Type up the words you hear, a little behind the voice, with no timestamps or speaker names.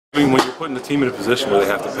I mean, when you're putting the team in a position where they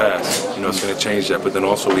have to pass, it's going to change that. But then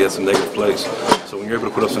also we had some negative plays. So when you're able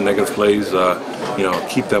to put up some negative plays,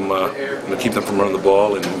 keep them from running the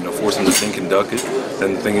ball and force them to think and duck it.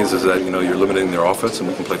 Then the thing is that you're limiting their offense and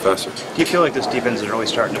we can play faster. Do you feel like this defense is really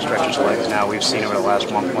starting to stretch its legs now? We've seen over the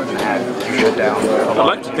last month and a half, you shut down. I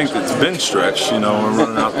like to think that it's been stretched. We're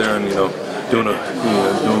running out there and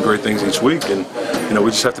doing great things each week, and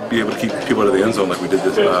we just have to be able to keep people out of the end zone like we did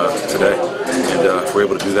this today. And if we're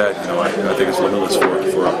able to do that, I think it's limitless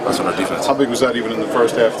for us on our defense. How big was that even in the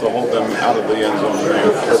first half to hold them out of the end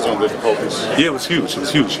zone difficulties? Yeah, it was huge. It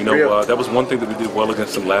was huge. That was one thing that we did well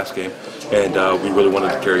against them last game, and we really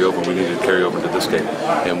wanted to carry over. We needed to carry over into this game,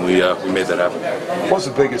 and we made that happen. What's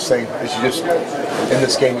the biggest thing? Is you just in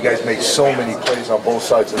this game, you guys make so many plays on both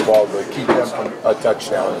sides of the ball, but keep them from a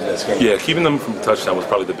touchdown in this game. Yeah, keeping them from a touchdown was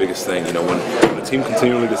probably the biggest thing. When the team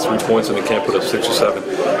continually gets 3 points and they can't put up 6 or 7,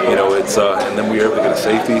 it's and then we were able to get a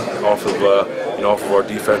safety off of our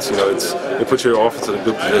defense. It puts your offense in a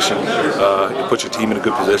good position. It puts your team in a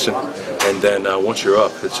good position, and then once you're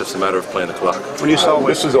up, it's just a matter of playing the clock. When you saw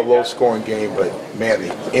this was a low-scoring game, but man,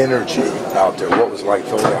 the energy out there. What was it like?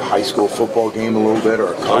 Felt like a high school football game a little bit,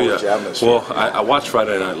 or a college atmosphere? Well, I watched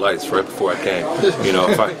Friday Night Lights right before I came.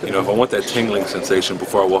 If I want that tingling sensation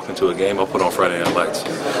before I walk into a game, I'll put on Friday Night Lights.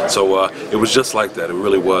 So it was just like that. It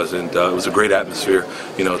really was, and it was a great atmosphere.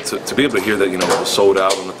 To be able to hear that it was sold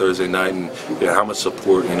out on a Thursday night, and how much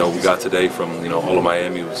support we got today from all of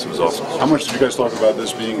Miami was awesome. How much did you guys talk about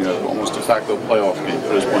this being almost de facto playoff game at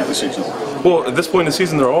this point in the season? Well, at this point in the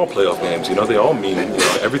season, they're all playoff games. They all mean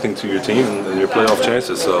everything to your team and your playoff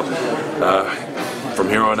chances. So from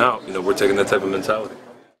here on out, we're taking that type of mentality.